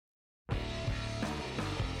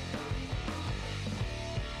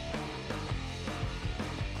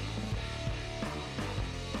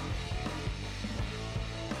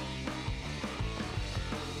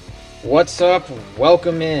What's up?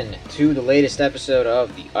 Welcome in to the latest episode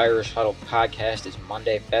of the Irish Huddle podcast. It's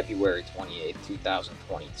Monday, February 28th,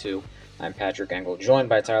 2022. I'm Patrick Engel, joined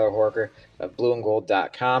by Tyler Horker of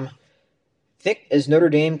blueandgold.com. Thick as Notre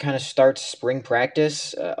Dame kind of starts spring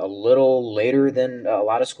practice a little later than a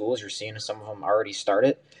lot of schools. You're seeing some of them already start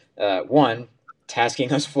it. One,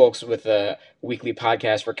 tasking us folks with a weekly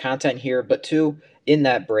podcast for content here, but two, in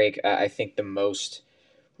that break, I think the most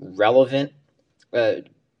relevant uh,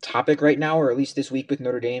 topic right now, or at least this week with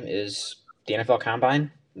Notre Dame, is the NFL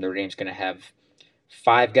Combine. Notre Dame's going to have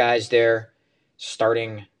five guys there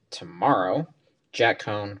starting tomorrow: Jack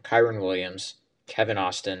Cohn, Kyron Williams, Kevin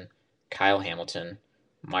Austin, Kyle Hamilton,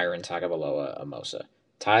 Myron Tagovailoa Amosa.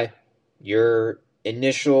 Ty, your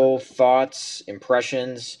initial thoughts,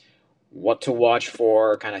 impressions, what to watch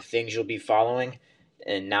for, kind of things you'll be following,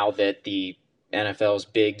 and now that the NFL's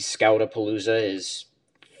big Scoutapalooza is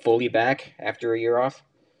fully back after a year off?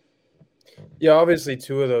 Yeah, obviously,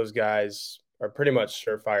 two of those guys are pretty much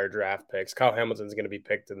surefire draft picks. Kyle Hamilton's going to be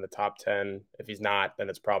picked in the top 10. If he's not, then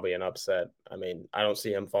it's probably an upset. I mean, I don't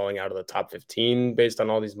see him falling out of the top 15 based on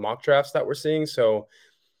all these mock drafts that we're seeing. So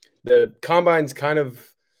the combine's kind of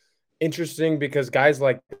interesting because guys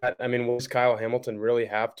like that, I mean, what does Kyle Hamilton really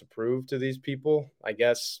have to prove to these people? I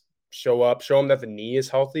guess show up, show him that the knee is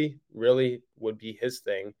healthy really would be his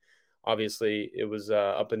thing. Obviously, it was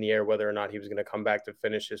up in the air whether or not he was going to come back to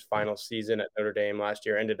finish his final season at Notre Dame last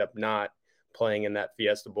year. Ended up not playing in that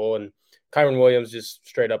Fiesta Bowl. And Kyron Williams just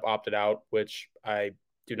straight up opted out, which I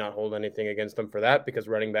do not hold anything against him for that because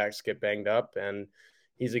running backs get banged up. And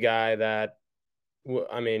he's a guy that,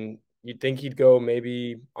 I mean, you'd think he'd go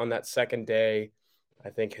maybe on that second day. I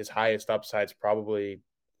think his highest upside is probably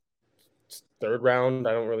third round.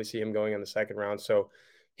 I don't really see him going in the second round. So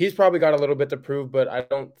he's probably got a little bit to prove, but I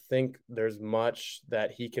don't think there's much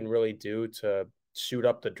that he can really do to shoot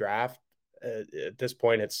up the draft. At this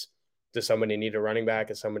point, it's, does somebody need a running back?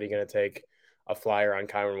 Is somebody going to take a flyer on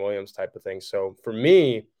Kyron Williams type of thing? So for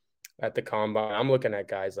me, at the combine, I'm looking at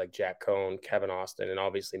guys like Jack Cohn, Kevin Austin, and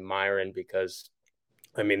obviously Myron because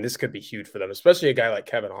I mean, this could be huge for them, especially a guy like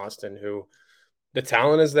Kevin Austin, who the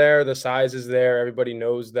talent is there, the size is there. Everybody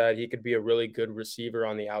knows that he could be a really good receiver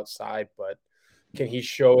on the outside, but can he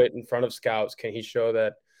show it in front of scouts? Can he show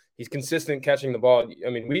that he's consistent catching the ball? I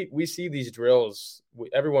mean, we see these drills.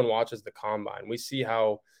 Everyone watches the combine. We see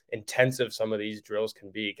how intensive some of these drills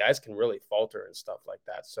can be. Guys can really falter and stuff like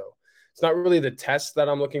that. So it's not really the test that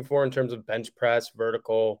I'm looking for in terms of bench press,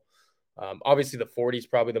 vertical. Obviously, the 40 is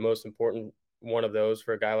probably the most important one of those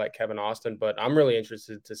for a guy like Kevin Austin, but I'm really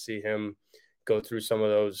interested to see him go through some of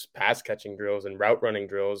those pass catching drills and route running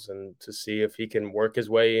drills and to see if he can work his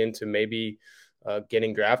way into maybe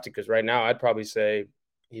getting drafted. Because right now, I'd probably say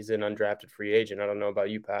he's an undrafted free agent. I don't know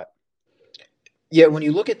about you, Pat. Yeah, when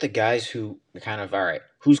you look at the guys who kind of, all right,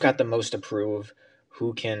 who's got the most to prove,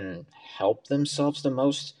 who can help themselves the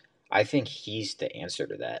most, I think he's the answer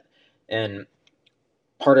to that. And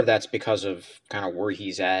part of that's because of kind of where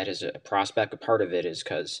he's at as a prospect, but part of it is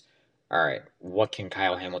because, all right, what can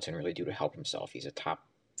Kyle Hamilton really do to help himself? He's a top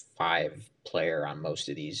five player on most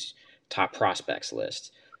of these top prospects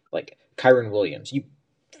lists. Like Kyron Williams, you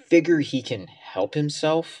figure he can help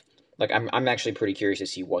himself. Like I'm actually pretty curious to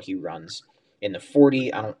see what he runs in the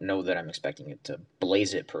 40. I don't know that I'm expecting it to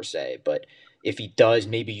blaze it per se, but if he does,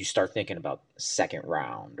 maybe you start thinking about second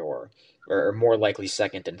round or more likely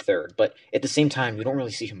second and third. But at the same time, you don't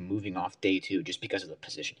really see him moving off day two just because of the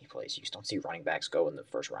position he plays. You just don't see running backs go in the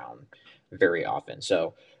first round very often.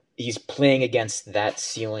 So he's playing against that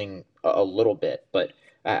ceiling a little bit, but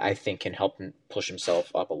I think can help him push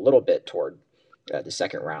himself up a little bit toward the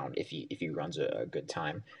second round if he runs a good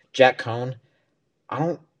time. Jack Cohn, I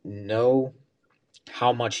don't know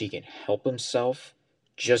how much he can help himself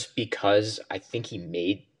just because I think he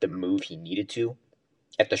made the move he needed to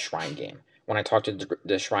at the Shrine game. When I talked to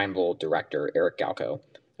the Shrine Bowl director, Eric Galco,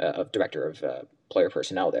 director of player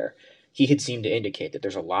personnel there, he had seemed to indicate that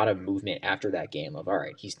there's a lot of movement after that game of, all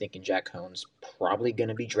right, he's thinking Jack Cohn's probably going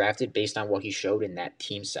to be drafted based on what he showed in that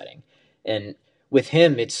team setting. And with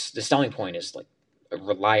him, it's the selling point is like a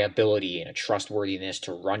reliability and a trustworthiness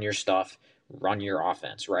to run your stuff, run your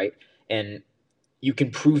offense, right? And you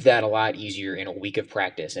can prove that a lot easier in a week of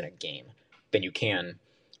practice in a game than you can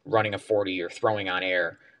running a 40 or throwing on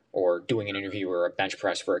air or doing an interview or a bench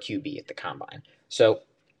press for a QB at the combine. So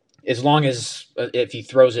as long as if he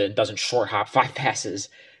throws it and doesn't short hop five passes,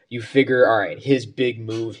 you figure, all right, his big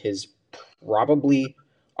move has probably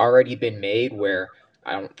already been made where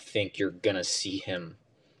I don't think you're going to see him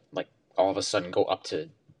like all of a sudden go up to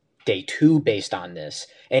day two based on this.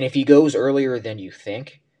 And if he goes earlier than you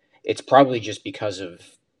think, it's probably just because of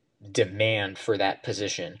demand for that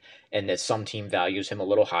position, and that some team values him a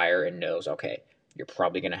little higher and knows, okay, you're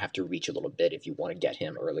probably going to have to reach a little bit if you want to get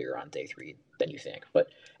him earlier on day three than you think. But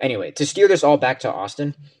anyway, to steer this all back to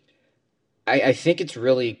Austin, I think it's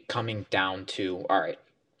really coming down to, all right,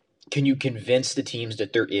 can you convince the teams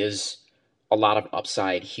that there is a lot of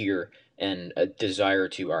upside here and a desire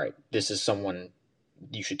to, all right, this is someone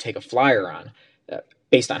you should take a flyer on,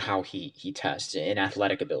 based on how he tests in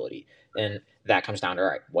athletic ability, and that comes down to, all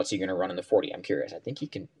right, what's he going to run in the 40? I'm curious. I think he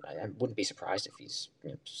can. I wouldn't be surprised if he's,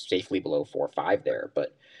 safely below 4.5 there,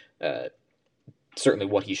 but uh, certainly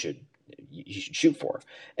what he should shoot for.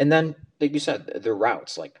 And then, like you said, the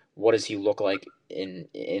routes, like what does he look like in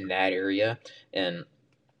that area, and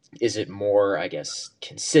is it more, I guess,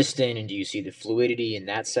 consistent, and do you see the fluidity in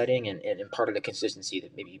that setting, and part of the consistency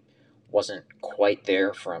that maybe wasn't quite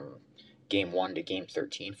there from game 1 to game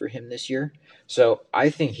 13 for him this year? So I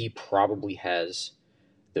think he probably has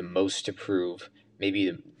the most to prove,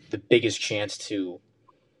 maybe the biggest chance to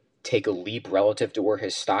take a leap relative to where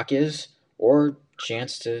his stock is, or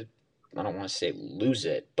chance to, I don't want to say lose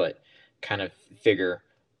it, but kind of figure,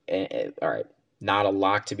 all right, not a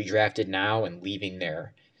lock to be drafted now, and leaving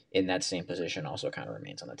there in that same position also kind of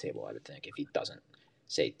remains on the table, I would think, if he doesn't,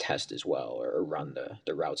 say, test as well or run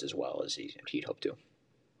the routes as well as he'd hope to.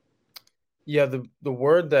 Yeah, the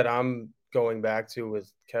word that I'm going back to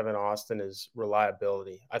with Kevin Austin is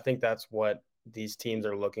reliability. I think that's what these teams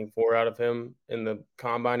are looking for out of him in the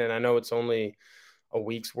combine. And I know it's only a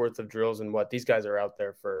week's worth of drills, and what these guys are out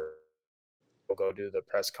there for will go do the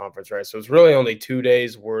press conference, right? So it's really only 2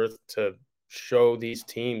 days worth to show these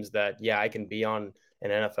teams that, yeah, I can be on an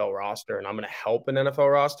NFL roster and I'm going to help an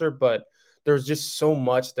NFL roster. But there's just so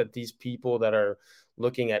much that these people that are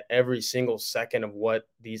looking at every single second of what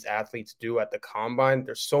these athletes do at the combine,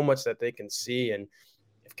 there's so much that they can see. And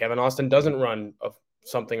if Kevin Austin doesn't run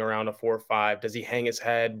something around a 4.5, does he hang his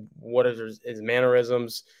head? What are his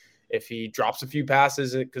mannerisms? If he drops a few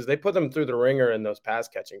passes, because they put them through the ringer in those pass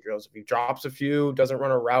catching drills. If he drops a few, doesn't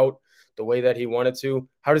run a route the way that he wanted to,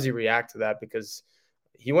 how does he react to that? Because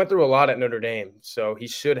he went through a lot at Notre Dame. So he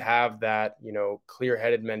should have that, clear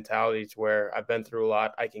headed mentality to where I've been through a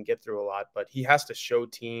lot. I can get through a lot, but he has to show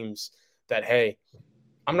teams that, hey,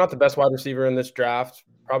 I'm not the best wide receiver in this draft,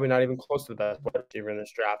 probably not even close to the best wide receiver in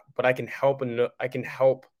this draft, but I can help an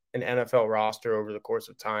NFL roster over the course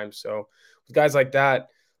of time. So with guys like that,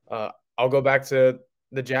 I'll go back to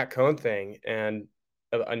the Jack Cohn thing, and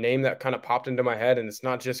a name that kind of popped into my head, and it's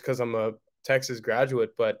not just because I'm a Texas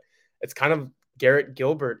graduate, but it's kind of Garrett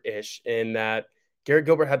Gilbert-ish in that Garrett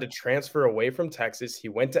Gilbert had to transfer away from Texas. He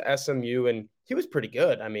went to SMU, and he was pretty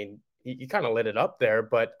good. I mean, he kind of lit it up there,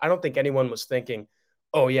 but I don't think anyone was thinking,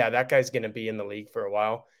 oh, yeah, that guy's going to be in the league for a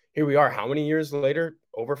while. Here we are. How many years later?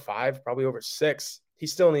 Over 5, probably over 6.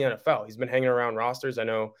 He's still in the NFL. He's been hanging around rosters. I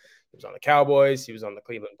know he was on the Cowboys. He was on the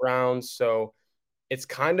Cleveland Browns. So it's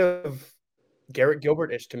kind of Garrett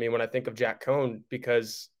Gilbert-ish to me when I think of Jack Cohn,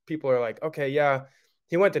 because people are like, okay, yeah,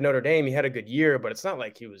 he went to Notre Dame. He had a good year, but it's not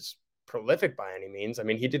like he was prolific by any means. I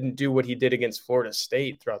mean, he didn't do what he did against Florida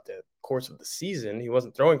State throughout the course of the season. He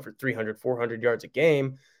wasn't throwing for 300, 400 yards a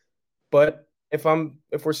game. But if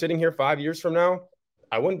we're sitting here 5 years from now,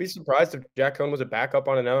 I wouldn't be surprised if Jack Cohn was a backup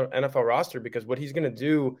on an NFL roster, because what he's going to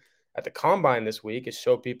do at the combine this week is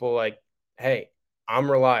show people like, hey,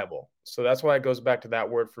 I'm reliable. So that's why it goes back to that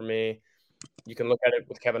word for me. You can look at it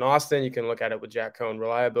with Kevin Austin. You can look at it with Jack Cohn.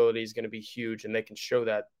 Reliability is going to be huge, and they can show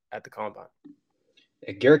that at the combine.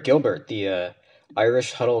 Garrett Gilbert, the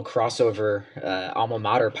Irish Huddle crossover alma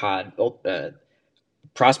mater pod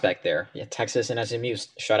prospect there. Yeah, Texas and SMU.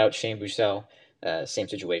 Shout out Shane Buechele. Same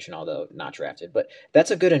situation, although not drafted. But that's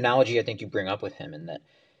a good analogy I think you bring up with him, in that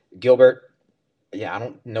Gilbert, yeah, I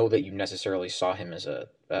don't know that you necessarily saw him as a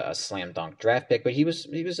slam dunk draft pick, but he was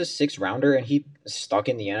a 6 rounder, and he stuck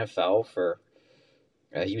in the NFL for.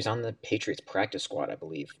 He was on the Patriots practice squad, I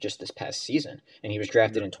believe, just this past season, and he was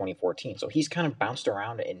drafted in 2014. So he's kind of bounced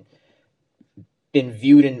around and been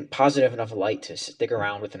viewed in positive enough light to stick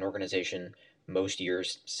around with an organization most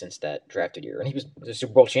years since that drafted year, and he was a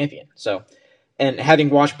Super Bowl champion. So, and having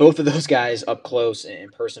watched both of those guys up close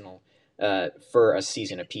and personal for a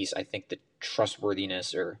season apiece, I think the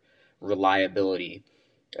trustworthiness or reliability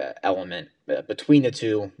element between the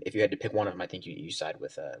two, if you had to pick one of them, I think you side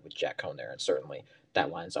with Jack Cohn there, and certainly that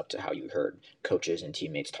lines up to how you heard coaches and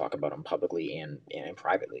teammates talk about him publicly and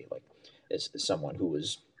privately, like as someone who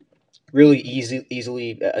was really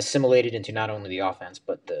easily assimilated into not only the offense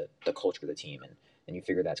but the culture of the team, and you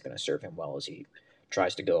figure that's going to serve him well as he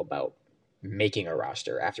tries to go about making a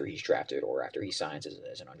roster after he's drafted or after he signs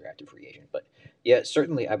as an undrafted free agent. But yeah,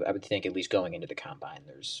 certainly I would think at least going into the combine,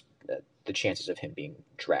 there's the chances of him being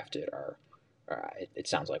drafted it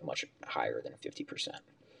sounds like much higher than 50%.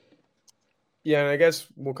 Yeah, and I guess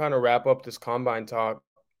we'll kind of wrap up this combine talk.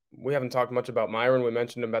 We haven't talked much about Myron. We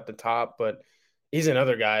mentioned him at the top, but he's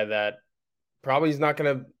another guy that probably is not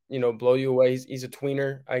going to, blow you away. He's a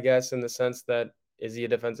tweener, I guess, in the sense that is he a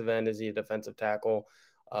defensive end? Is he a defensive tackle?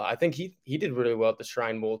 I think he did really well at the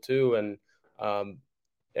Shrine Bowl too. And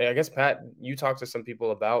I guess, Pat, you talked to some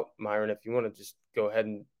people about Myron. If you want to just go ahead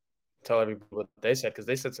and tell everybody what they said, because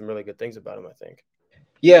they said some really good things about him, I think.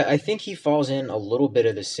 Yeah, I think he falls in a little bit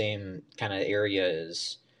of the same kind of area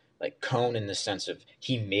as like Cone in the sense of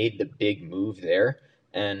he made the big move there,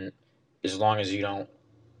 and as long as you don't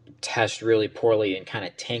test really poorly and kind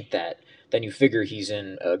of tank that, then you figure he's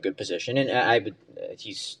in a good position. And I would,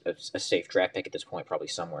 he's a safe draft pick at this point, probably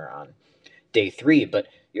somewhere on day 3. But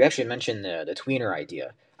you actually mentioned the tweener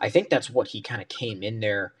idea. I think that's what he kind of came in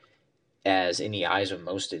there as in the eyes of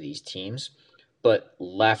most of these teams, but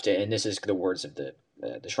left. And this is the words of the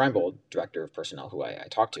Shrine Bowl director of personnel who I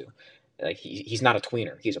talked to. Like he's not a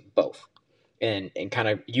tweener; he's a both and kind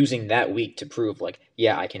of using that week to prove like,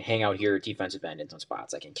 yeah, I can hang out here at defensive end in some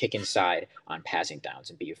spots. I can kick inside on passing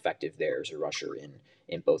downs and be effective there as a rusher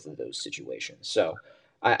in both of those situations. So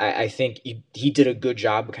I think he did a good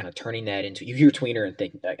job of kind of turning that into, you hear tweener and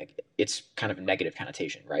think it's kind of a negative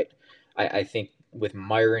connotation, right? I think with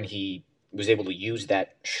Myron, he was able to use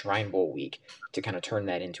that Shrine Bowl week to kind of turn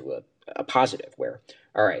that into a positive where,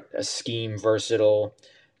 all right, a scheme versatile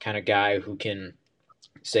kind of guy who can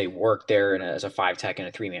say work there as a 5 tech and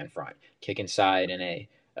a 3-man front, kick inside in a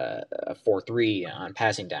 4-3 on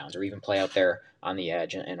passing downs, or even play out there on the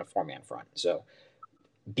edge in a 4-man front. So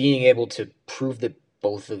being able to prove that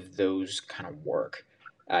both of those kind of work,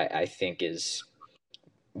 I think is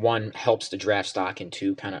one, helps the draft stock, and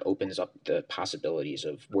two, kind of opens up the possibilities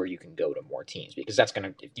of where you can go to more teams, because that's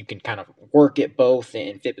going to, if you can kind of work at both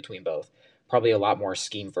and fit between both, probably a lot more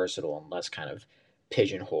scheme versatile and less kind of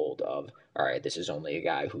pigeonholed of, all right, this is only a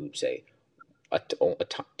guy who, say,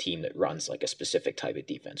 team that runs like a specific type of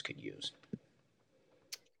defense could use.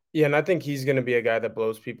 Yeah, and I think he's going to be a guy that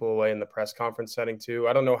blows people away in the press conference setting too.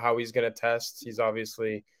 I don't know how he's going to test. He's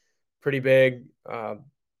obviously pretty big,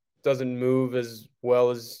 doesn't move as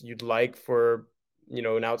well as you'd like for,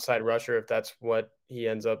 an outside rusher if that's what he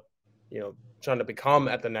ends up, trying to become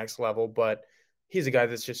at the next level. But he's a guy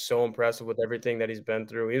that's just so impressive with everything that he's been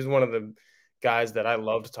through. He was one of the guys that I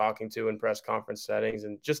loved talking to in press conference settings.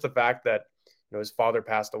 And just the fact that, his father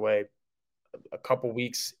passed away a couple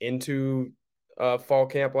weeks into fall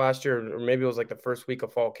camp last year, or maybe it was like the first week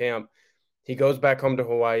of fall camp. He goes back home to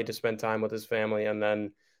Hawaii to spend time with his family, and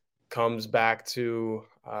then comes back to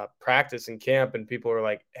practice and camp, and people are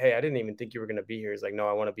like, hey, I didn't even think you were going to be here. He's like, no,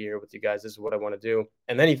 I want to be here with you guys. This is what I want to do.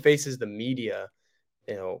 And then he faces the media,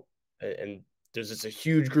 and there's just a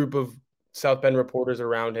huge group of South Bend reporters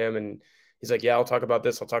around him, and he's like, yeah, I'll talk about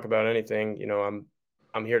this. I'll talk about anything.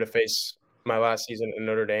 I'm here to face my last season at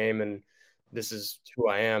Notre Dame, and this is who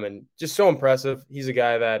I am. And just so impressive. He's a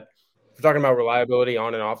guy that, if we're talking about reliability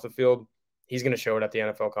on and off the field, he's going to show it at the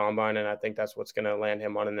NFL Combine, and I think that's what's going to land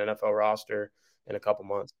him on an NFL roster in a couple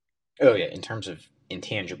months. Oh yeah, in terms of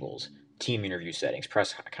intangibles, team interview settings,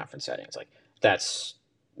 press conference settings, like that's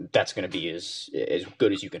going to be as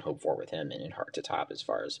good as you can hope for with him, and hard to top as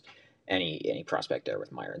far as any prospect there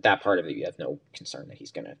with Myron. That part of it, you have no concern that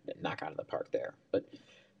he's going to knock out of the park there. But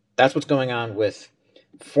that's what's going on with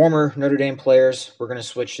former Notre Dame players. We're going to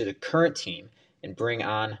switch to the current team and bring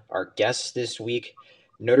on our guests this week,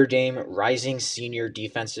 Notre Dame rising senior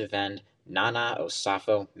defensive end Nana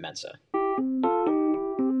Osafo-Mensah.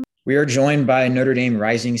 We are joined by Notre Dame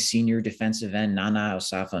rising senior defensive end Nana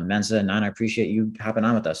Osafo-Mensah. Nana, I appreciate you hopping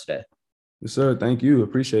on with us today. Yes, sir. Thank you.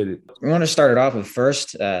 Appreciate it. We want to start it off with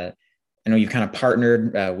first. I know you've kind of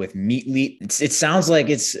partnered with Meatleet. It sounds like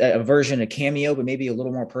it's a version of Cameo, but maybe a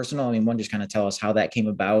little more personal. I mean, one, just kind of tell us how that came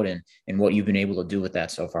about and what you've been able to do with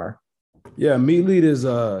that so far. Yeah, Meatleet is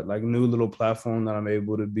like a new little platform that I'm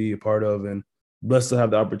able to be a part of, and blessed to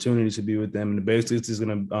have the opportunity to be with them. And basically, it's just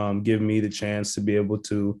going to give me the chance to be able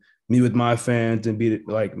to meet with my fans and be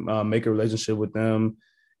like make a relationship with them,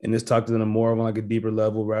 and just talk to them more on like a deeper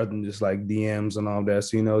level rather than just like DMs and all that.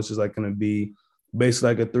 So it's just like going to be basically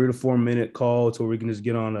like a 3 to 4 minute call to where we can just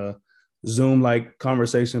get on a Zoom like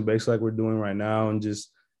conversation, basically like we're doing right now, and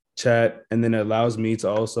just chat. And then it allows me to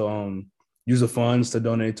also use the funds to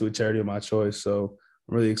donate to a charity of my choice. So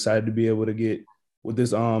I'm really excited to be able to get with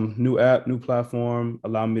this new app, new platform,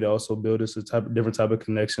 allow me to also build this different type of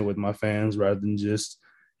connection with my fans rather than just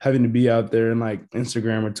having to be out there in like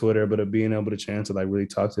Instagram or Twitter, but of being able to chance to like really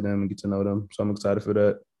talk to them and get to know them. So I'm excited for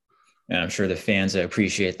that. And I'm sure the fans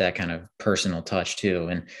appreciate that kind of personal touch too.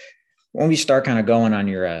 And when we start kind of going on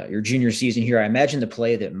your junior season here, I imagine the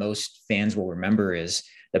play that most fans will remember is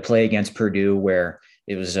the play against Purdue, where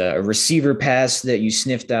it was a receiver pass that you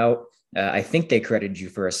sniffed out. I think they credited you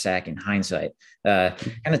for a sack in hindsight. Kind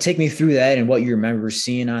of take me through that and what you remember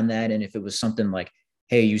seeing on that, and if it was something like,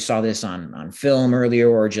 hey, you saw this on film earlier,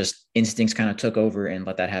 or just instincts kind of took over and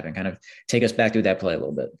let that happen. Kind of take us back through that play a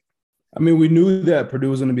little bit. I mean, we knew that Purdue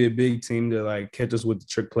was going to be a big team to like catch us with the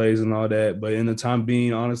trick plays and all that. But in the time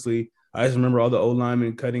being, honestly, I just remember all the O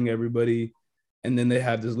linemen cutting everybody, and then they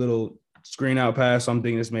have this little screen out pass. So I'm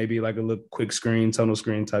thinking it's maybe like a little quick screen, tunnel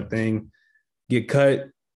screen type thing. Get cut,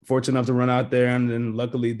 fortunate enough to run out there, and then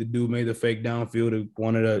luckily the dude made the fake downfield.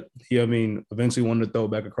 Eventually wanted to throw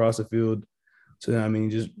it back across the field. So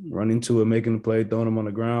just running to it, making the play, throwing him on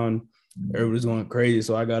the ground. Everybody's going crazy.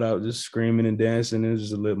 So I got out just screaming and dancing. It was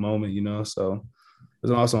just a lit moment, So it was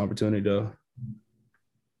an awesome opportunity, though.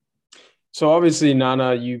 So obviously,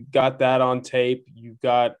 Nana, you got that on tape. You've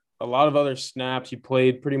got a lot of other snaps. You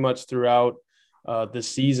played pretty much throughout the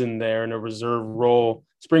season there in a reserve role.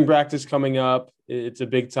 Spring practice coming up. It's a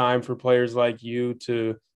big time for players like you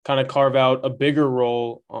to kind of carve out a bigger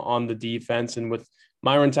role on the defense. And with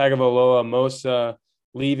Myron Tagovailoa-Amosa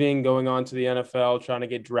leaving, going on to the NFL, trying to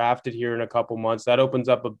get drafted here in a couple months, that opens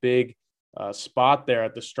up a big spot there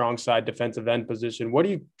at the strong side defensive end position. What are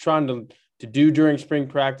you trying to do during spring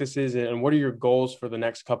practices, and what are your goals for the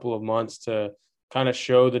next couple of months to kind of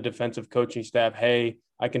show the defensive coaching staff, hey,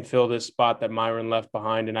 I can fill this spot that Myron left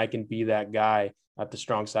behind, and I can be that guy at the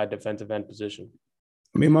strong side defensive end position?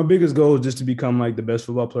 I mean, my biggest goal is just to become like the best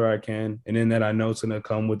football player I can. And in that, I know it's going to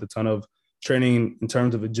come with a ton of training in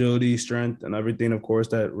terms of agility, strength, and everything, of course,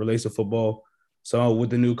 that relates to football. So with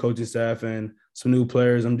the new coaching staff and some new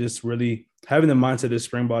players, I'm just really having the mindset of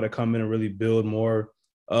spring ball to come in and really build more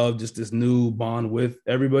of just this new bond with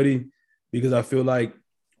everybody, because I feel like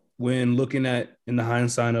when looking at in the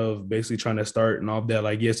hindsight of basically trying to start and all of that,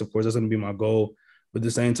 like, yes, of course, that's going to be my goal. But at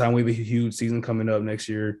the same time, we have a huge season coming up next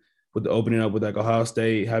year with the opening up with like Ohio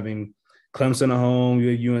State, having Clemson at home, you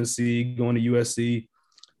have UNC, going to USC.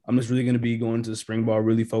 I'm just really going to be going to the spring ball,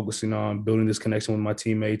 really focusing on building this connection with my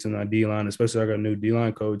teammates and my D-line, especially I got a new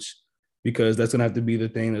D-line coach, because that's going to have to be the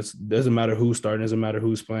thing. That doesn't matter who's starting, doesn't matter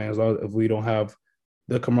who's playing. As long as if we don't have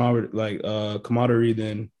the camaraderie,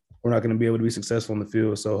 then we're not going to be able to be successful in the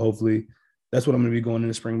field. So hopefully that's what I'm going to be going in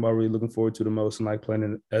the spring ball, really looking forward to the most, and like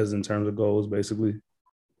planning as in terms of goals, basically.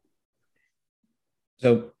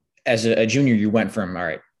 So as a junior, you went from, all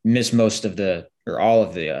right, miss most of all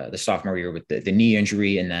of the sophomore year with the knee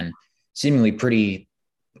injury, and then seemingly pretty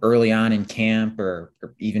early on in camp or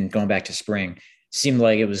even going back to spring, seemed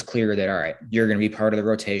like it was clear that, all right, you're going to be part of the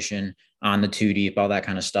rotation on the 2 deep, all that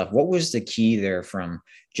kind of stuff. What was the key there from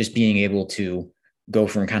just being able to go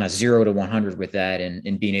from kind of 0 to 100 with that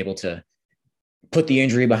and being able to put the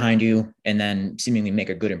injury behind you and then seemingly make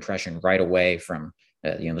a good impression right away from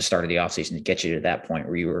the start of the offseason to get you to that point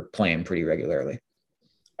where you were playing pretty regularly?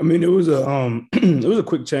 I mean, it was a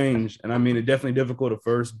quick change, and I mean, it definitely difficult at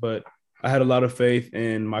first, but I had a lot of faith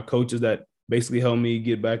in my coaches that basically helped me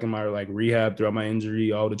get back in my like rehab throughout my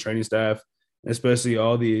injury, all the training staff, especially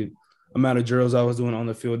all the amount of drills I was doing on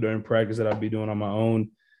the field during practice that I'd be doing on my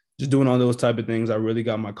own. Just doing all those type of things, I really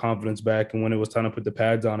got my confidence back. And when it was time to put the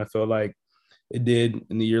pads on, I felt like it did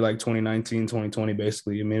in the year like 2019, 2020,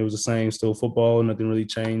 basically. I mean, it was the same, still football, nothing really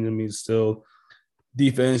changed. I mean, still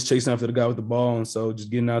defense, chasing after the guy with the ball. And so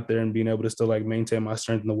just getting out there and being able to still like maintain my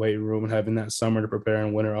strength in the weight room and having that summer to prepare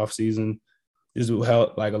and winter off season just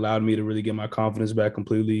helped, like allowed me to really get my confidence back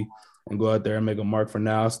completely and go out there and make a mark for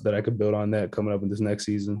now so that I could build on that coming up in this next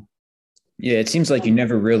season. Yeah, it seems like you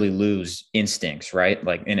never really lose instincts, right?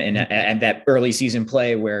 Like in that early season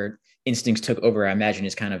play where instincts took over, I imagine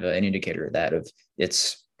is kind of an indicator of that. Of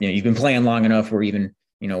it's, you've been playing long enough where even,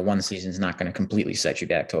 one season's not going to completely set you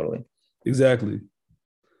back totally. Exactly.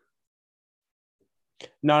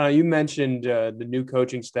 No, you mentioned the new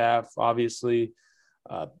coaching staff, obviously.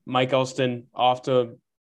 Mike Elston off to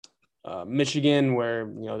Michigan,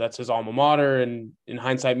 where, that's his alma mater, and in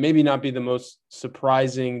hindsight, maybe not be the most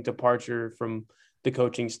surprising departure from the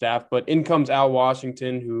coaching staff, but in comes Al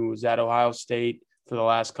Washington, who was at Ohio State for the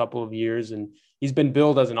last couple of years, and he's been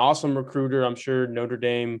billed as an awesome recruiter. I'm sure Notre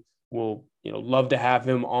Dame will, love to have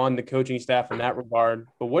him on the coaching staff in that regard.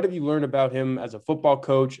 But what have you learned about him as a football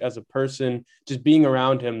coach, as a person, just being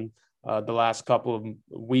around him the last couple of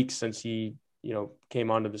weeks since he,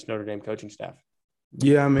 came onto this Notre Dame coaching staff?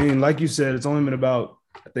 Yeah, I mean, like you said, it's only been about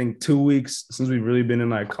I think 2 weeks since we've really been in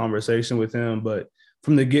like conversation with him. But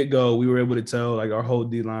from the get-go, we were able to tell, like our whole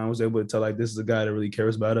D-line was able to tell, like, this is a guy that really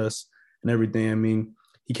cares about us and everything. I mean,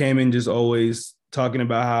 he came in just always talking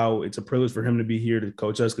about how it's a privilege for him to be here to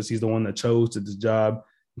coach us because he's the one that chose this job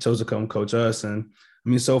and chose to come coach us. And I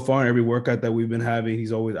mean, so far in every workout that we've been having,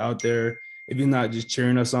 he's always out there. If he's not just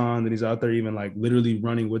cheering us on, then he's out there even like literally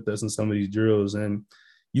running with us in some of these drills. And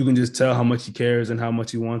you can just tell how much he cares and how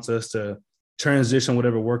much he wants us to transition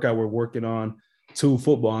whatever workout we're working on to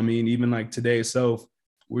football. I mean, even like today itself,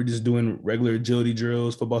 we're just doing regular agility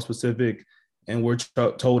drills, football specific, and we're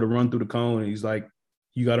told to run through the cone. And he's like,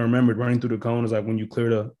 you got to remember, running through the cone is like when you clear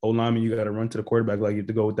the O-lineman, you got to run to the quarterback, like you have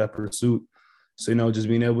to go with that pursuit. So, just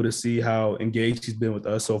being able to see how engaged he's been with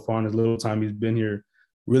us so far in his little time he's been here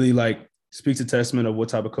really like speaks a testament of what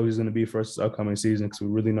type of coach he's going to be for us this upcoming season, because we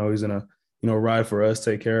really know he's going to, ride for us,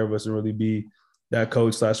 take care of us, and really be that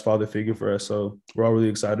coach/father figure for us. So we're all really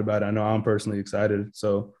excited about it. I know I'm personally excited.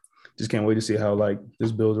 So just can't wait to see how like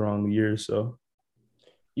this builds around the years. So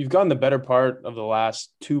you've gotten the better part of the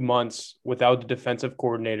last 2 months without the defensive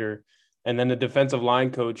coordinator and then the defensive line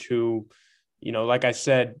coach who, like I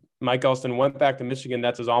said, Mike Elston went back to Michigan.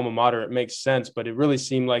 That's his alma mater. It makes sense, but it really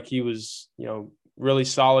seemed like he was, really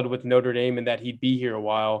solid with Notre Dame and that he'd be here a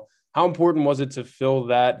while. How important was it to fill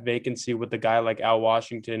that vacancy with a guy like Al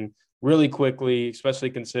Washington really quickly,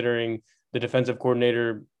 especially considering the defensive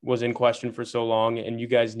coordinator was in question for so long and you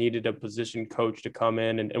guys needed a position coach to come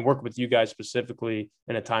in and work with you guys specifically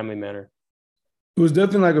in a timely manner? It was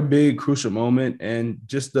definitely like a big crucial moment. And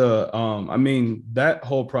just that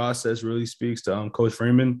whole process really speaks to Coach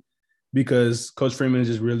Freeman, because Coach Freeman has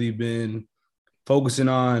just really been focusing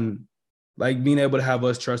on like being able to have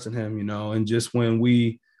us trust in him, and just when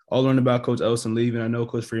we all learned about Coach Elston leaving, I know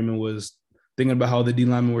Coach Freeman was thinking about how the D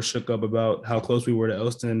linemen were shook up about how close we were to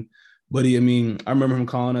Elston. But I remember him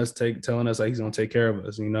calling us, telling us like he's going to take care of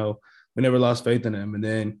us. We never lost faith in him. And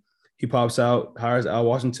then he pops out, hires Al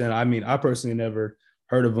Washington. I personally never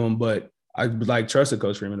heard of him, but I like trusted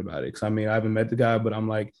Coach Freeman about it. Cause I haven't met the guy, but I'm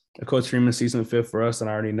like, Coach Freeman sees him fit for us. And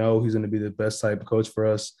I already know he's going to be the best type of coach for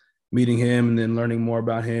us. Meeting him and then learning more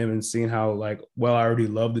about him and seeing how I already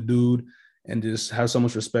love the dude and just have so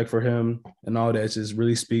much respect for him and all that just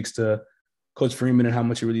really speaks to Coach Freeman and how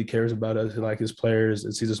much he really cares about us, like his players,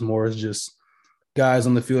 and sees us more as just guys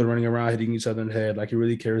on the field running around, hitting each other in the head. Like he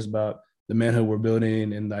really cares about the manhood we're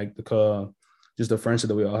building and like just the friendship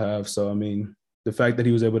that we all have. So, the fact that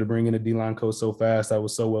he was able to bring in a D-line coach so fast, that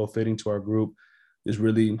was so well fitting to our group, just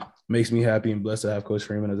really makes me happy and blessed to have Coach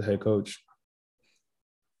Freeman as a head coach.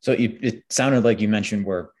 So it sounded like you mentioned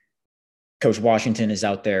where Coach Washington is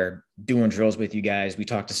out there doing drills with you guys. We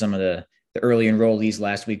talked to some of the early enrollees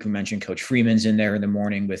last week who mentioned Coach Freeman's in there in the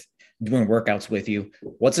morning with doing workouts with you.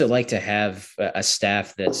 What's it like to have a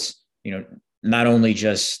staff that's, not only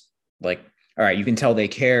just like, all right, you can tell they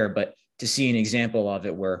care, but to see an example of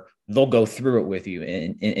it where they'll go through it with you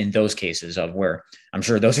in those cases of where I'm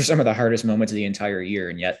sure those are some of the hardest moments of the entire year,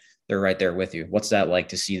 and yet they're right there with you. What's that like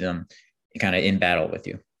to see them kind of in battle with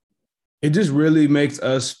you? It just really makes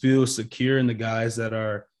us feel secure in the guys that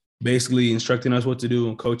are basically instructing us what to do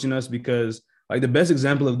and coaching us, because like the best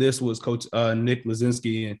example of this was Coach Nick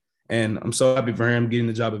Lazinski, and I'm so happy for him getting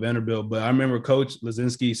the job at Vanderbilt. But I remember Coach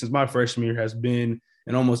Lazinski, since my freshman year, has been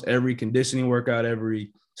in almost every conditioning workout,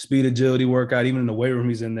 every speed agility workout, even in the weight room,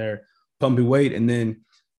 he's in there pumping weight. And then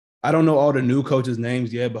I don't know all the new coaches'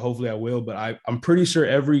 names yet, but hopefully I will. But I'm pretty sure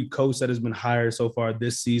every coach that has been hired so far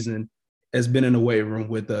this season has been in the weight room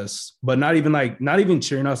with us, but not even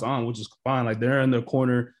cheering us on, which is fine. Like they're in their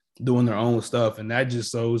corner doing their own stuff. And that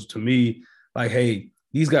just shows to me like, hey,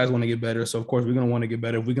 these guys want to get better. So of course we're going to want to get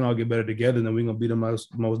better. If we can all get better together, then we're going to be the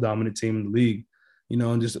most dominant team in the league,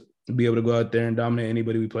 and just be able to go out there and dominate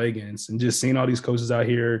anybody we play against. And just seeing all these coaches out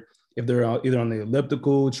here, if they're either on the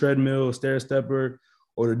elliptical, treadmill, stair stepper,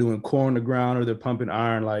 or they're doing core on the ground, or they're pumping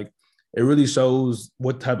iron, like it really shows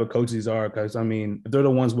what type of coaches these are. Because, if they're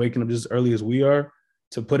the ones waking up just as early as we are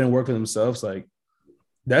to put in work for themselves, like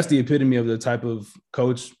that's the epitome of the type of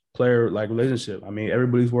coach-player like relationship.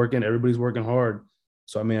 Everybody's working hard.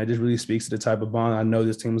 So, it just really speaks to the type of bond I know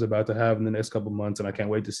this team is about to have in the next couple of months, and I can't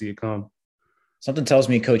wait to see it come. Something tells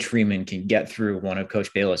me Coach Freeman can get through one of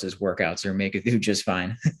Coach Bayless's workouts or make it through just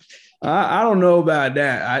fine. I don't know about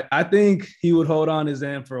that. I think he would hold on his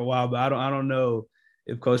end for a while, but I don't know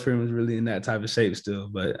if Coach Freeman is really in that type of shape still,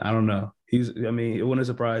 but I don't know. It wouldn't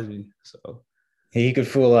surprise me. So he could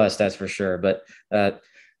fool us, that's for sure. But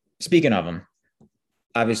speaking of him,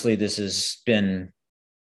 obviously this has been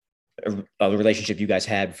a relationship you guys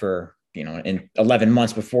had for, in 11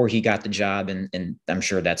 months before he got the job. And I'm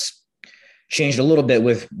sure that's changed a little bit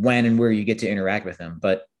with when and where you get to interact with him.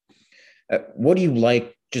 But what do you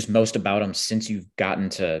like just most about him since you've gotten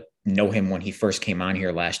to know him when he first came on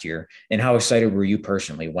here last year? And how excited were you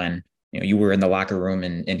personally when you were in the locker room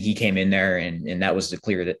and he came in there and that was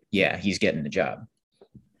clear that, yeah, he's getting the job?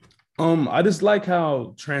 I just like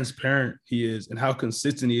how transparent he is and how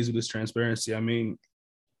consistent he is with his transparency. I mean,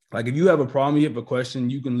 like if you have a problem, you have a question,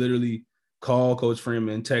 you can literally call Coach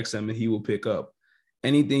Freeman, text him, and he will pick up.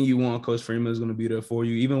 Anything you want, Coach Freeman is going to be there for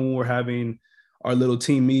you. Even when we're having our little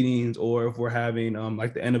team meetings or if we're having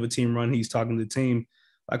like the end of a team run, he's talking to the team.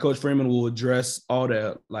 Like Coach Freeman will address all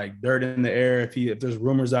that like dirt in the air. If there's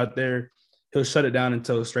rumors out there, he'll shut it down and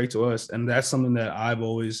tell it straight to us. And that's something that I've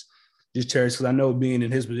always just cherished because I know being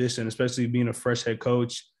in his position, especially being a fresh head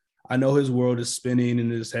coach, I know his world is spinning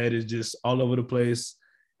and his head is just all over the place.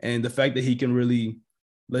 And the fact that he can really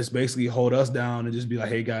let's basically hold us down and just be like,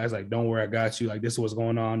 hey, guys, like, don't worry, I got you. Like, this is what's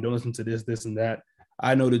going on. Don't listen to this, this, and that.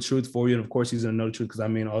 I know the truth for you. And, of course, he's going to know the truth because, I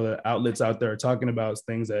mean, all the outlets out there are talking about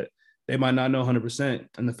things that they might not know 100%.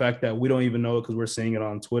 And the fact that we don't even know it because we're seeing it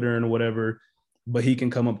on Twitter and whatever, but he can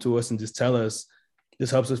come up to us and just tell us, this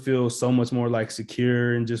helps us feel so much more, like,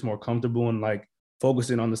 secure and just more comfortable and, like,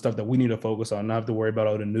 focusing on the stuff that we need to focus on, not have to worry about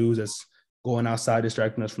all the news that's going outside,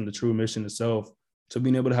 distracting us from the true mission itself. So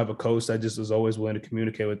being able to have a coach that just is always willing to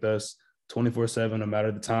communicate with us 24/7, no matter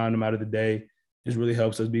the time, no matter the day, just really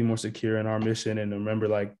helps us be more secure in our mission and remember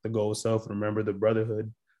like the goal itself and remember the brotherhood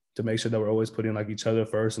to make sure that we're always putting like each other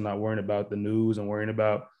first and not worrying about the news and worrying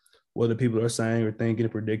about what the people are saying or thinking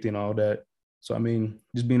and predicting all that. So, I mean,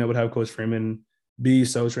 just being able to have Coach Freeman be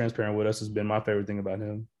so transparent with us has been my favorite thing about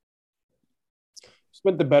him.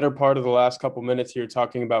 Spent the better part of the last couple minutes here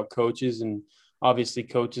talking about coaches, and obviously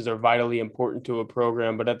coaches are vitally important to a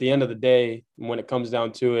program, but at the end of the day, when it comes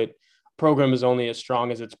down to it, a program is only as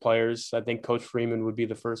strong as its players. I think Coach Freeman would be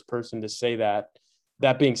the first person to say that.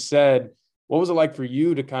 That being said, what was it like for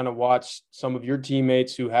you to kind of watch some of your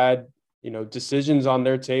teammates who had, decisions on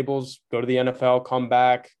their tables, go to the NFL, come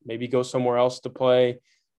back, maybe go somewhere else to play,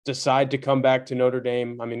 decide to come back to Notre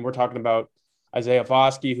Dame? I mean, we're talking about Isaiah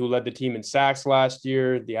Foskey, who led the team in sacks last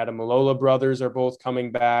year. The Ademilola brothers are both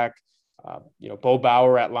coming back. Bo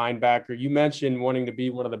Bauer at linebacker. You mentioned wanting to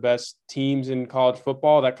be one of the best teams in college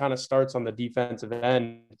football. That kind of starts on the defensive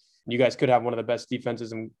end. You guys could have one of the best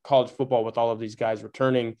defenses in college football with all of these guys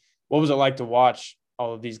returning. What was it like to watch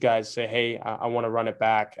all of these guys say, hey, I want to run it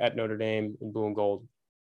back at Notre Dame in blue and gold?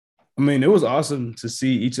 I mean, it was awesome to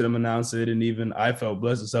see each of them announce it. And even I felt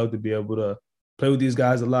blessed itself to be able to play with these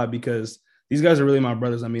guys a lot because these guys are really my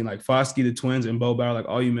brothers. I mean, like Foskey, the twins, and Bo Bauer, like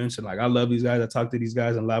all you mentioned, like I love these guys. I talk to these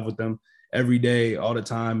guys and laugh with them every day, all the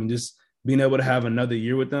time. And just being able to have another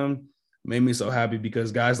year with them made me so happy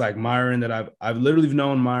because guys like Myron that I've literally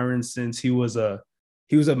known Myron since he was a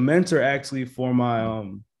mentor actually for my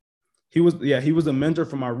he was a mentor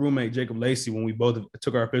for my roommate Jacob Lacey when we both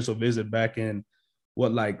took our official visit back in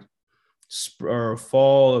fall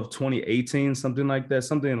of 2018, something like that,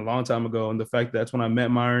 something a long time ago. And the fact that's when I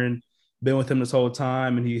met Myron, been with him this whole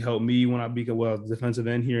time, and he helped me when I became defensive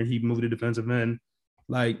end here, and he moved to defensive end.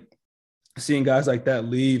 Like seeing guys like that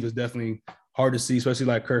leave is definitely hard to see, especially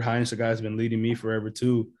like Kurt Heinz, the guy's been leading me forever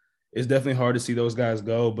too. It's definitely hard to see those guys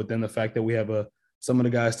go, but then the fact that we have some of the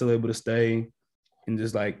guys still able to stay and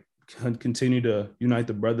just like continue to unite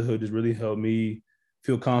the brotherhood has really helped me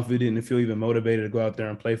feel confident and feel even motivated to go out there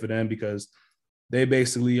and play for them because they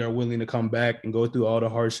basically are willing to come back and go through all the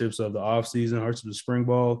hardships of the offseason, hardships of spring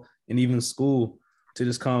ball, and even school to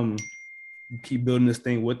just come keep building this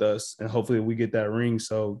thing with us. And hopefully we get that ring.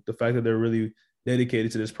 So the fact that they're really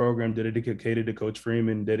dedicated to this program, dedicated to Coach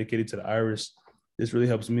Freeman, dedicated to the Irish, this really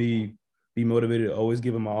helps me be motivated to always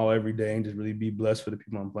give them my all every day and just really be blessed for the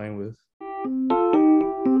people I'm playing with.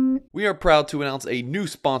 We are proud to announce a new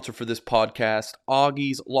sponsor for this podcast,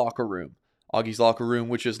 Augie's Locker Room. Augie's Locker Room,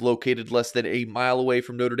 which is located less than a mile away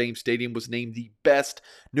from Notre Dame Stadium, was named the best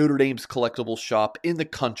Notre Dame's collectible shop in the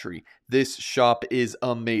country. This shop is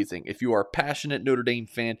amazing. If you are a passionate Notre Dame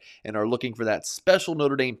fan and are looking for that special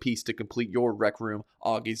Notre Dame piece to complete your rec room,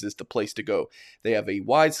 Augie's is the place to go. They have a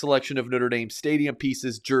wide selection of Notre Dame stadium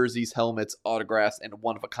pieces, jerseys, helmets, autographs, and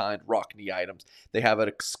one-of-a-kind Rockne items. They have an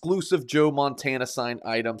exclusive Joe Montana signed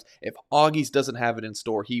items. If Augie's doesn't have it in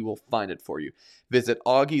store, he will find it for you. Visit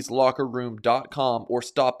augieslockerroom.com or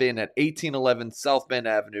stop in at 1811 South Bend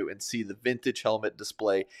Avenue and see the vintage helmet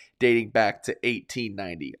display dating back to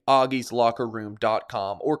 1890.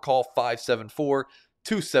 augieslockerroom.com or call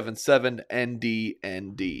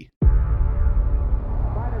 574-277-NDND.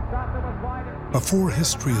 Before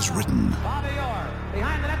history is written,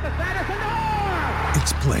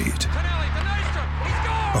 it's played.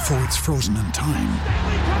 Before it's frozen in time,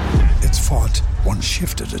 it's fought one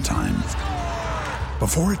shift at a time.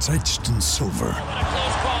 Before it's etched in silver,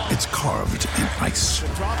 it's carved in ice.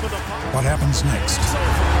 What happens next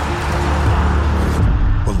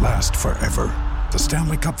will last forever. The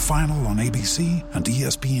Stanley Cup Final on ABC and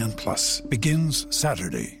ESPN Plus begins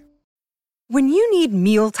Saturday. When you need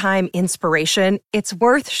mealtime inspiration, it's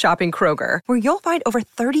worth shopping Kroger, where you'll find over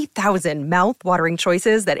 30,000 mouth-watering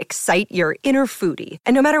choices that excite your inner foodie.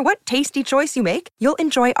 And no matter what tasty choice you make, you'll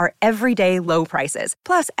enjoy our everyday low prices,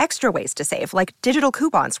 plus extra ways to save, like digital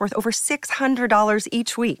coupons worth over $600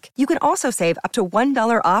 each week. You can also save up to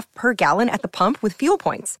 $1 off per gallon at the pump with fuel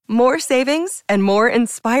points. More savings and more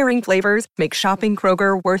inspiring flavors make shopping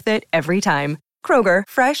Kroger worth it every time. Kroger,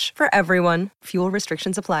 fresh for everyone. Fuel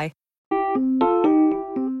restrictions apply.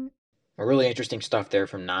 Really interesting stuff there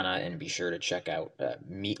from Nana, and be sure to check out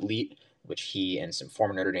Meet Leet, which he and some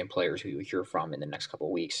former Notre Dame players who you'll hear from in the next couple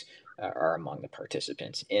of weeks are among the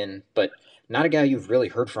participants in. But not a guy you've really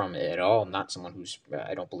heard from at all, not someone who's,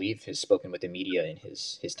 I don't believe, has spoken with the media in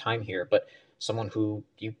his time here, but someone who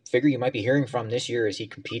you figure you might be hearing from this year as he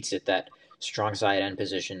competes at that strong side end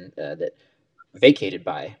position that vacated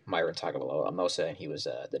by Myron Tagovailoa, and he was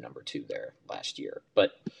the number 2 there last year.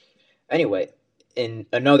 But anyway, in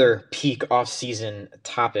another peak off-season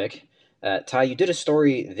topic, Ty, you did a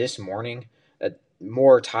story this morning,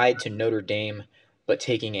 more tied to Notre Dame, but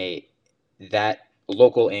taking that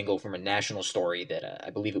local angle from a national story that I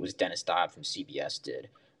believe it was Dennis Dodd from CBS did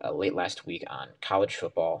late last week on college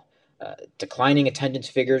football. Declining attendance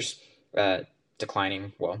figures,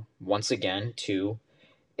 declining, well, once again to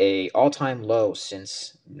a all-time low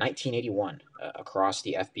since 1981 across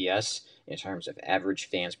the FBS in terms of average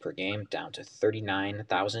fans per game, down to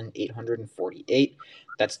 39,848.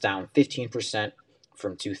 That's down 15%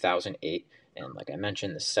 from 2008. And like I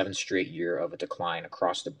mentioned, the 7th straight year of a decline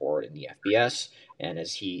across the board in the FBS. And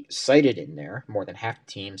as he cited in there, more than half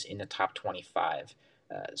the teams in the top 25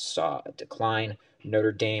 saw a decline.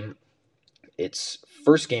 Notre Dame, its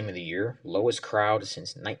first game of the year, lowest crowd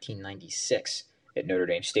since 1996 at Notre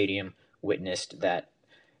Dame Stadium, witnessed that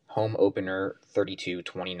home opener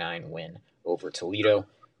 32-29 win over Toledo.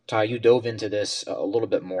 Ty, you dove into this a little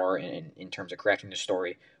bit more in terms of cracking the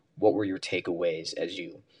story. What were your takeaways as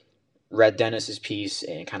you read Dennis's piece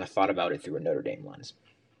and kind of thought about it through a Notre Dame lens?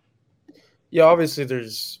 Yeah, obviously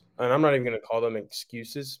there's, and I'm not even going to call them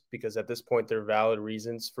excuses, because at this point they're valid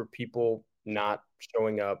reasons for people not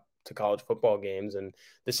showing up to college football games. And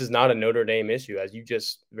this is not a Notre Dame issue, as you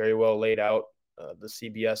just very well laid out the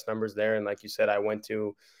CBS numbers there. And like you said, I went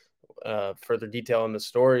to further detail in the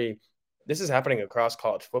story. This is happening across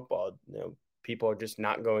college football. You know, people are just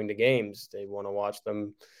not going to games. They want to watch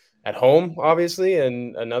them at home, obviously.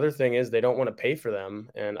 And another thing is they don't want to pay for them.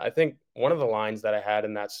 And I think one of the lines that I had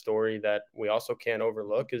in that story that we also can't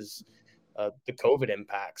overlook is the COVID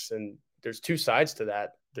impacts. And there's two sides to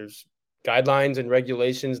that. There's guidelines and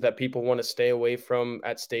regulations that people want to stay away from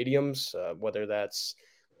at stadiums, whether that's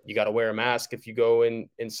you got to wear a mask if you go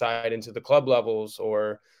inside into the club levels,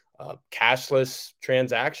 or cashless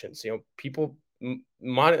transactions. You know, people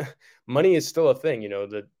money is still a thing. You know,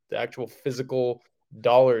 the actual physical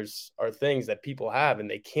dollars are things that people have, and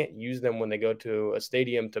they can't use them when they go to a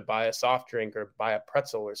stadium to buy a soft drink or buy a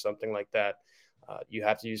pretzel or something like that. You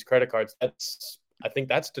have to use credit cards. I think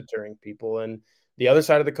that's deterring people. And the other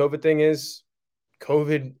side of the COVID thing is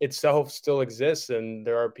COVID itself still exists, and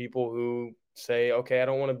there are people who say, okay, I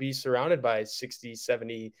don't want to be surrounded by 60,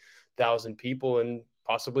 70,000 people and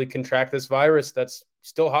possibly contract this virus that's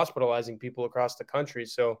still hospitalizing people across the country.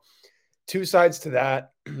 So two sides to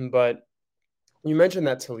that. But you mentioned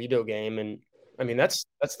that Toledo game, and I mean, that's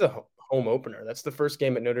the home opener. That's the first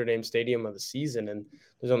game at Notre Dame Stadium of the season, and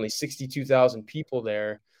there's only 62,000 people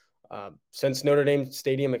there. Since Notre Dame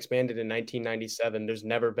Stadium expanded in 1997, there's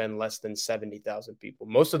never been less than 70,000 people.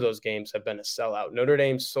 Most of those games have been a sellout. Notre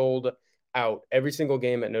Dame sold out every single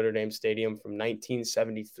game at Notre Dame Stadium from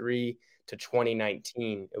 1973 to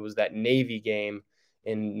 2019. It was that Navy game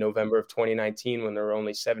in November of 2019 when there were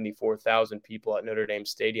only 74,000 people at Notre Dame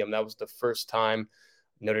Stadium. That was the first time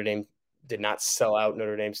Notre Dame did not sell out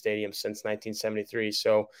Notre Dame Stadium since 1973.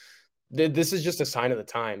 So this is just a sign of the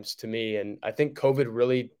times to me. And I think COVID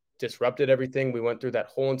really disrupted everything. We went through that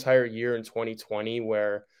whole entire year in 2020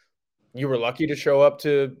 where you were lucky to show up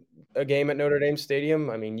to a game at Notre Dame Stadium.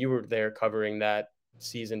 I mean, you were there covering that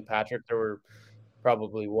season, Patrick. There were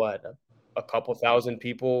probably a couple thousand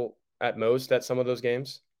people at most at some of those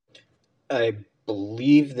games. I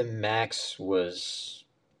believe the max was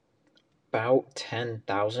about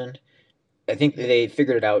 10,000. I think they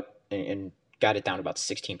figured it out in got it down to about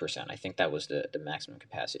 16%. I think that was the maximum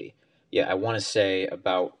capacity. Yeah, I want to say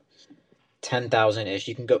about 10,000-ish.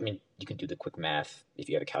 You can go. I mean, you can do the quick math if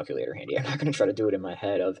you have a calculator handy. I'm not going to try to do it in my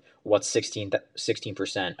head of what's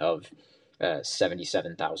 16% of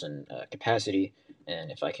 77,000 capacity.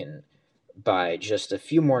 And if I can, by just a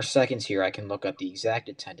few more seconds here, I can look up the exact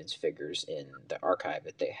attendance figures in the archive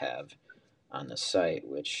that they have on the site,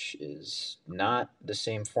 which is not the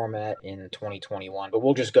same format in 2021. But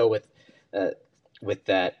we'll just go with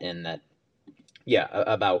that in that, yeah,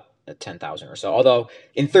 about 10,000 or so. Although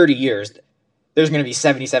in 30 years, there's going to be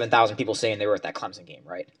 77,000 people saying they were at that Clemson game,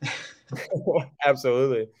 right?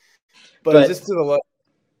 Absolutely. But just to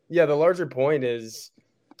the larger point is,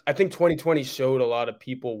 I think 2020 showed a lot of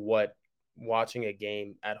people what watching a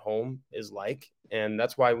game at home is like. And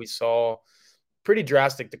that's why we saw pretty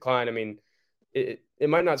drastic decline. I mean, it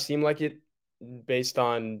might not seem like it based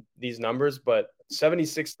on these numbers, but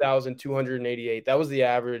 76,288, that was the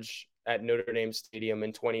average at Notre Dame Stadium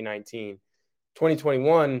in 2019.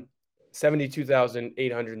 2021,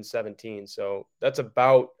 72,817. So that's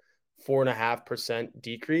about 4.5%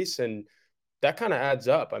 decrease. And that kind of adds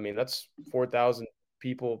up. I mean, that's 4,000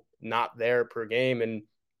 people not there per game. And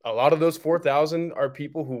a lot of those 4,000 are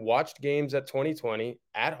people who watched games at 2020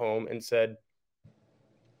 at home and said,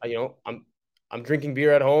 I'm drinking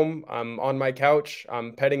beer at home. I'm on my couch.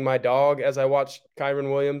 I'm petting my dog as I watch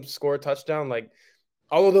Kyren Williams score a touchdown. Like,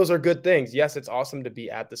 all of those are good things. Yes, it's awesome to be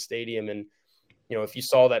at the stadium. And, if you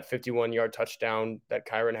saw that 51-yard touchdown that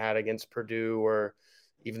Kyren had against Purdue, or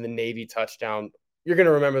even the Navy touchdown, you're going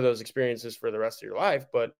to remember those experiences for the rest of your life.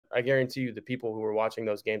 But I guarantee you the people who were watching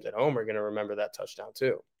those games at home are going to remember that touchdown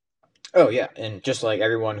too. Oh, yeah. And just like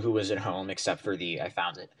everyone who was at home, except for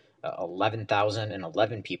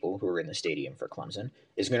 11,011 people who were in the stadium for Clemson,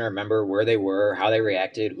 is going to remember where they were, how they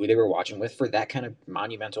reacted, who they were watching with for that kind of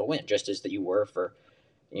monumental win, just as that you were for,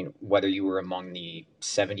 whether you were among the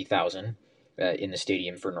 70,000 in the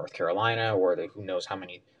stadium for North Carolina, or the who knows how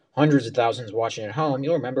many hundreds of thousands watching at home.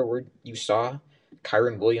 You'll remember where you saw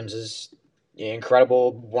Kyren Williams'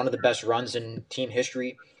 incredible, one of the best runs in team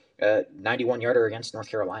history, 91-yarder against North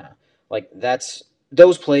Carolina. Like,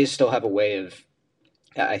 those plays still have a way of,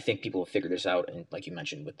 I think people have figured this out, and like you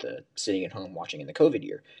mentioned with the sitting at home watching in the COVID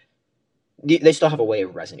year, they still have a way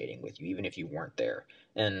of resonating with you, even if you weren't there.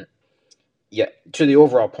 And yeah, to the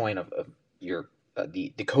overall point of your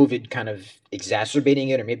the COVID kind of exacerbating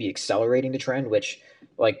it, or maybe accelerating the trend, which,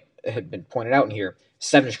 like had been pointed out in here,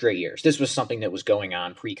 7 straight years. This was something that was going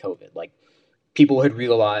on pre-COVID. Like, people had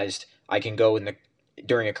realized I can go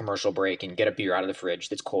during a commercial break and get a beer out of the fridge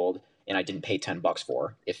that's cold, and I didn't pay $10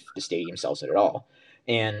 for if the stadium sells it at all.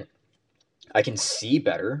 And I can see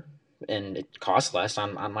better, and it costs less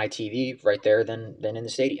on my TV right there than in the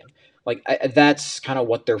stadium. Like, that's kind of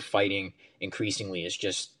what they're fighting increasingly, is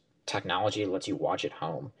just technology that lets you watch at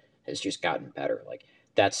home has just gotten better. Like,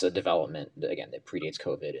 that's a development, again, that predates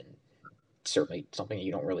COVID, and certainly something that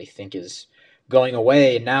you don't really think is going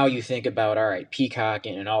away. And now you think about, all right, Peacock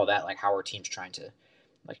and all that, like, how are teams trying to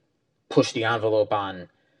like push the envelope on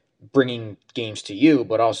bringing games to you,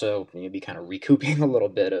 but also maybe kind of recouping a little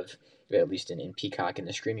bit of, at least in Peacock and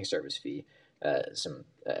the streaming service fee, some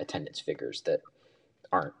attendance figures that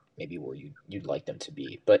aren't maybe where you'd like them to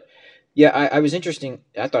be. But yeah, I thought it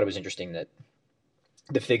was interesting that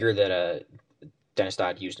the figure that Dennis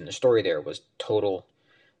Dodd used in the story there was total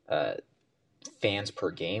fans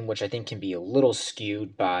per game, which I think can be a little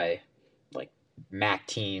skewed by like MAC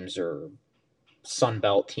teams or Sun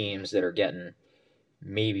Belt teams that are getting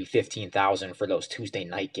maybe 15,000 for those Tuesday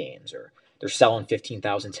night games, or they're selling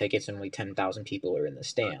 15,000 tickets and only 10,000 people are in the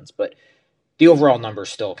stands. But the overall number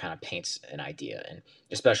still kind of paints an idea, and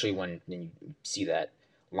especially when you see that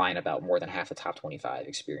line about more than half the top 25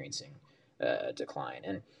 experiencing a decline.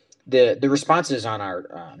 And the responses on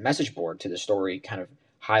our message board to the story kind of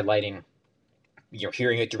highlighting,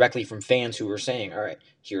 hearing it directly from fans who were saying, all right,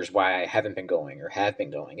 here's why I haven't been going or have been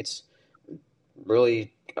going. It's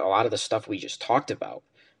really a lot of the stuff we just talked about.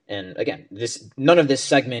 And again, none of this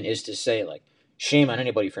segment is to say like shame on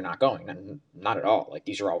anybody for not going. Not at all. Like,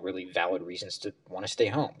 these are all really valid reasons to want to stay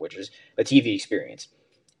home, which is a TV experience.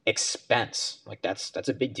 Expense, like that's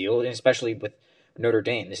a big deal, and especially with Notre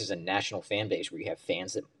Dame, this is a national fan base where you have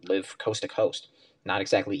fans that live coast to coast. Not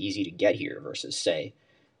exactly easy to get here versus, say,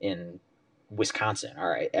 in Wisconsin. All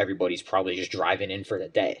right, everybody's probably just driving in for the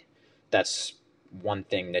day. That's one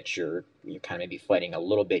thing that you're kind of maybe fighting a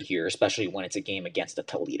little bit here, especially when it's a game against a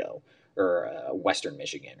Toledo or a Western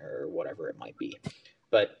Michigan or whatever it might be.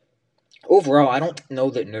 But overall, I don't know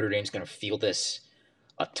that Notre Dame's going to feel this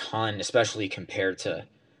a ton, especially compared to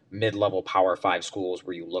mid-level Power 5 schools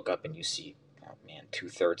where you look up and you see man,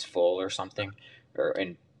 2/3 full or something,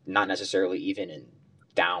 and not necessarily even in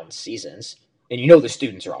down seasons. And the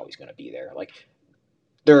students are always going to be there. Like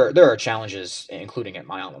there are challenges, including at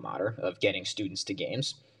my alma mater, of getting students to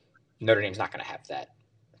games. Notre Dame's not going to have that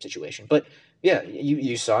situation, but yeah,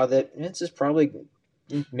 you saw that this is probably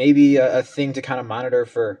maybe a thing to kind of monitor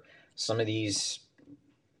for some of these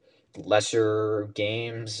lesser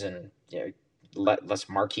games and less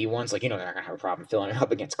marquee ones. Like they're not gonna have a problem filling it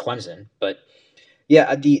up against Clemson, but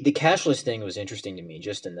yeah, the cashless thing was interesting to me,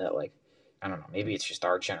 just in that, like, I don't know, maybe it's just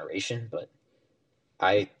our generation, but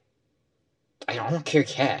I don't care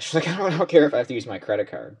cash. Like I don't care if I have to use my credit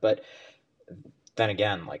card, but then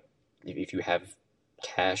again, like if you have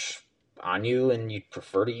cash on you and you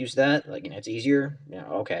prefer to use that, like it's easier,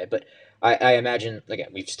 okay. But I imagine, again,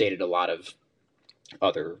 we've stated a lot of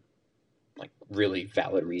other like really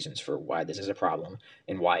valid reasons for why this is a problem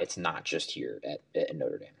and why it's not just here at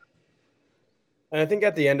Notre Dame. And I think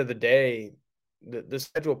at the end of the day, the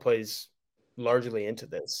schedule plays largely into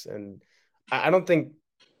this. And I don't think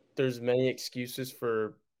there's many excuses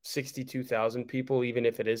for 62,000 people, even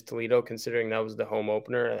if it is Toledo, considering that was the home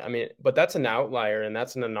opener. I mean, but that's an outlier and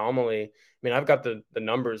that's an anomaly. I mean, I've got the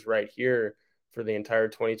numbers right here for the entire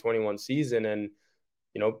 2021 season. And,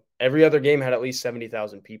 every other game had at least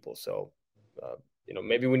 70,000 people. So,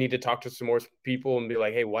 maybe we need to talk to some more people and be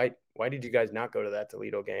like, hey, why did you guys not go to that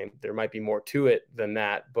Toledo game? There might be more to it than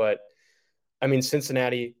that. But, I mean,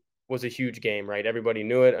 Cincinnati was a huge game, right? Everybody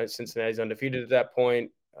knew it. Cincinnati's undefeated at that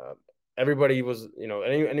point. Everybody was,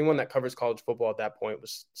 anyone that covers college football at that point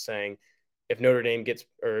was saying if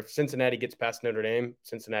Cincinnati gets past Notre Dame,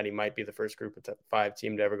 Cincinnati might be the first group of 5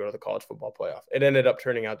 team to ever go to the college football playoff. It ended up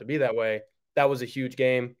turning out to be that way. That was a huge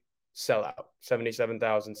game. Sellout,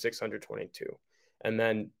 77,622. And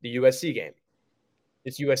then the USC game.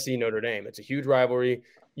 It's USC Notre Dame. It's a huge rivalry.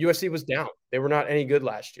 USC was down. They were not any good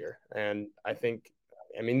last year. And I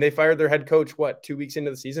mean, they fired their head coach, 2 weeks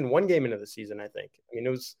into the season, 1 game into the season, I think. I mean, it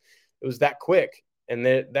was that quick. And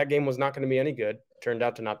that game was not going to be any good. Turned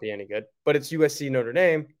out to not be any good. But it's USC Notre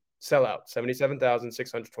Dame, sellout,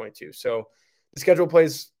 77,622. So the schedule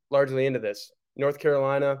plays largely into this. North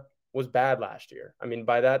Carolina was bad last year. I mean,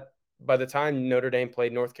 by the time Notre Dame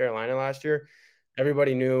played North Carolina last year,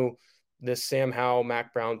 everybody knew this Sam Howell,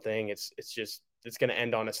 Mac Brown thing. It's going to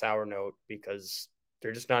end on a sour note because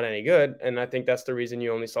they're just not any good. And I think that's the reason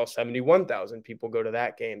you only saw 71,000 people go to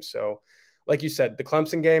that game. So like you said, the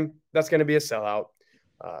Clemson game, that's going to be a sellout.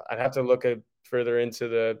 I'd have to look further into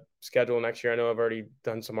the schedule next year. I know I've already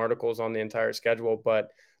done some articles on the entire schedule,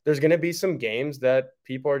 but there's going to be some games that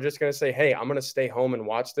people are just going to say, hey, I'm going to stay home and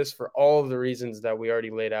watch this for all of the reasons that we already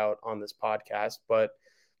laid out on this podcast. But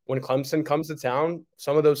when Clemson comes to town,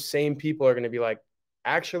 some of those same people are going to be like,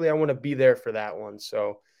 actually, I want to be there for that one.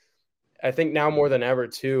 So I think now more than ever,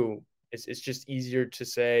 too, it's just easier to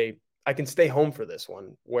say, I can stay home for this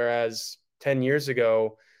one. Whereas 10 years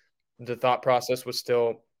ago, the thought process was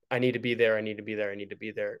still, I need to be there. I need to be there. I need to be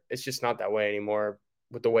there. It's just not that way anymore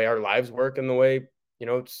with the way our lives work and the way,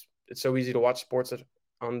 it's so easy to watch sports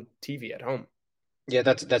on TV at home. Yeah,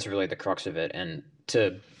 that's really the crux of it. And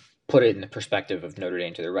to put it in the perspective of Notre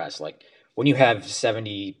Dame to the rest, like when you have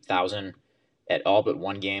 70,000 at all but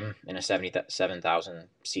one game in a 77,000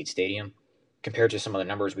 seat stadium, compared to some of the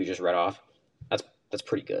numbers we just read off, that's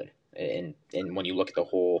pretty good. And when you look at the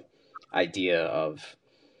whole idea of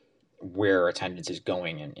where attendance is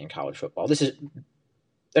going in college football, the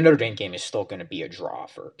Notre Dame game is still going to be a draw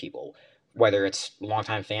for people, whether it's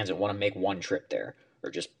longtime fans that want to make one trip there or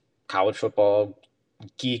just college football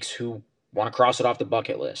geeks who want to cross it off the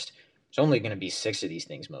bucket list. There's only going to be 6 of these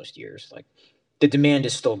things most years. Like the demand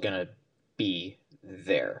is still going to be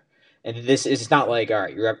there. And this is not like, all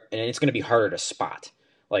right, and it's going to be harder to spot.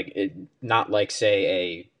 Like not like,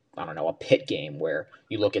 say, a pit game where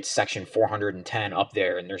you look at section 410 up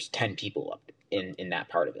there and there's 10 people up in that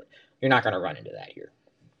part of it. You're not going to run into that here.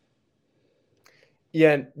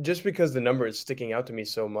 Yeah, just because the number is sticking out to me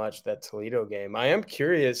so much, that Toledo game, I am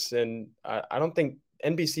curious, and I don't think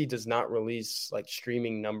NBC does not release like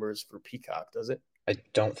streaming numbers for Peacock, does it? I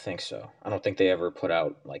don't think so. I don't think they ever put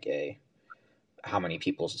out like how many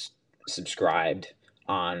people subscribed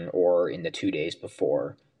on or in the 2 days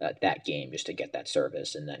before that game just to get that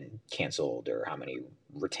service and then canceled, or how many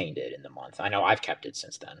retained it in the month. I know I've kept it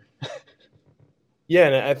since then. Yeah,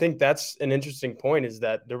 and I think that's an interesting point, is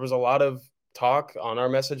that there was a lot of talk on our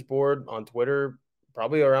message board, on Twitter,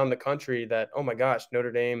 probably around the country, that, oh my gosh,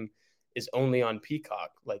 Notre Dame is only on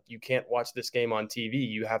Peacock. Like, you can't watch this game on TV.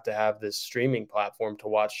 You have to have this streaming platform to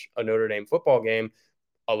watch a Notre Dame football game.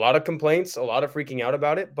 A lot of complaints, a lot of freaking out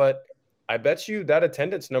about it, but I bet you that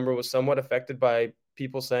attendance number was somewhat affected by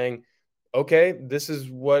people saying, okay, this is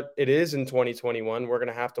what it is in 2021. We're going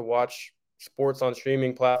to have to watch sports on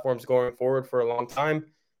streaming platforms going forward for a long time.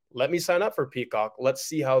 Let me sign up for Peacock. Let's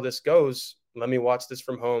see how this goes. Let me watch this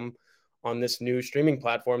from home on this new streaming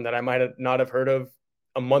platform that I might have not have heard of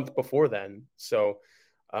a month before then. So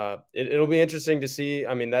it'll be interesting to see.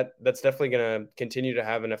 I mean, that's definitely going to continue to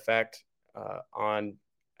have an effect on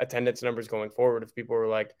attendance numbers going forward. If people were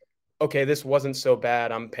like, okay, this wasn't so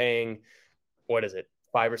bad. I'm paying, what is it,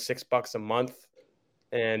 $5 or $6 a month.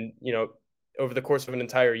 And, you know, over the course of an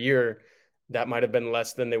entire year, that might have been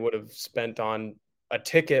less than they would have spent on a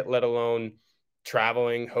ticket, let alone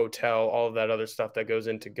traveling, hotel, all of that other stuff that goes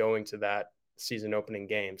into going to that season opening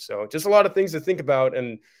game. So just a lot of things to think about.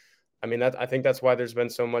 And I mean, I think that's why there's been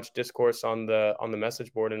so much discourse on the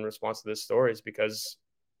message board in response to this story, is because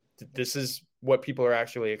this is what people are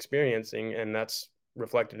actually experiencing, and that's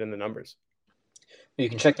reflected in the numbers. You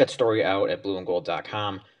can check that story out at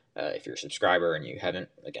blueandgold.com. If you're a subscriber and you haven't,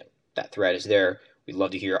 again, that thread is there. We'd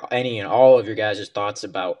love to hear any and all of your guys' thoughts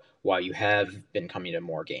about why you have been coming to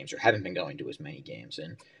more games or haven't been going to as many games,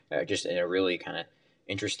 and just in a really kind of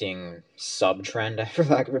interesting sub-trend, for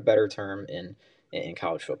lack of a better term, in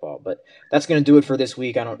college football. But that's going to do it for this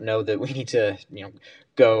week. I don't know that we need to,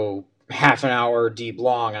 go half an hour deep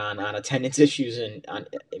long on attendance issues in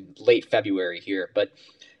late February here. But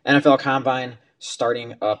NFL Combine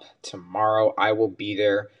starting up tomorrow. I will be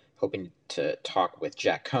there, hoping to talk with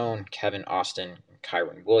Jack Cohn, Kevin Austin, and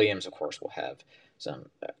Kyron Williams. Of course, we'll have some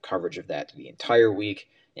coverage of that the entire week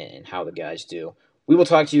and how the guys do. We will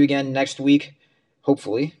talk to you again next week,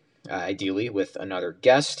 hopefully, ideally, with another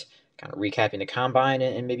guest, kind of recapping the Combine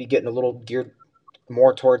and maybe getting a little geared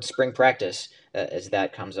more towards spring practice as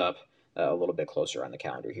that comes up a little bit closer on the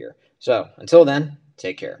calendar here. So until then,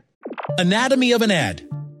 take care. Anatomy of an ad.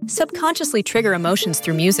 Subconsciously trigger emotions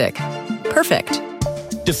through music. Perfect.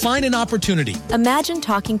 Define an opportunity. Imagine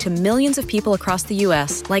talking to millions of people across the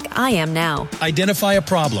U.S. like I am now. Identify a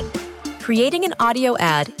problem. Creating an audio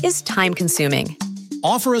ad is time-consuming.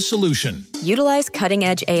 Offer a solution. Utilize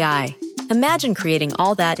cutting-edge AI. Imagine creating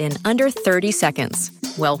all that in under 30 seconds.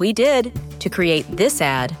 Well, we did, to create this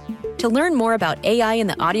ad. To learn more about AI in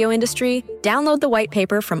the audio industry, download the white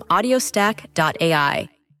paper from audiostack.ai.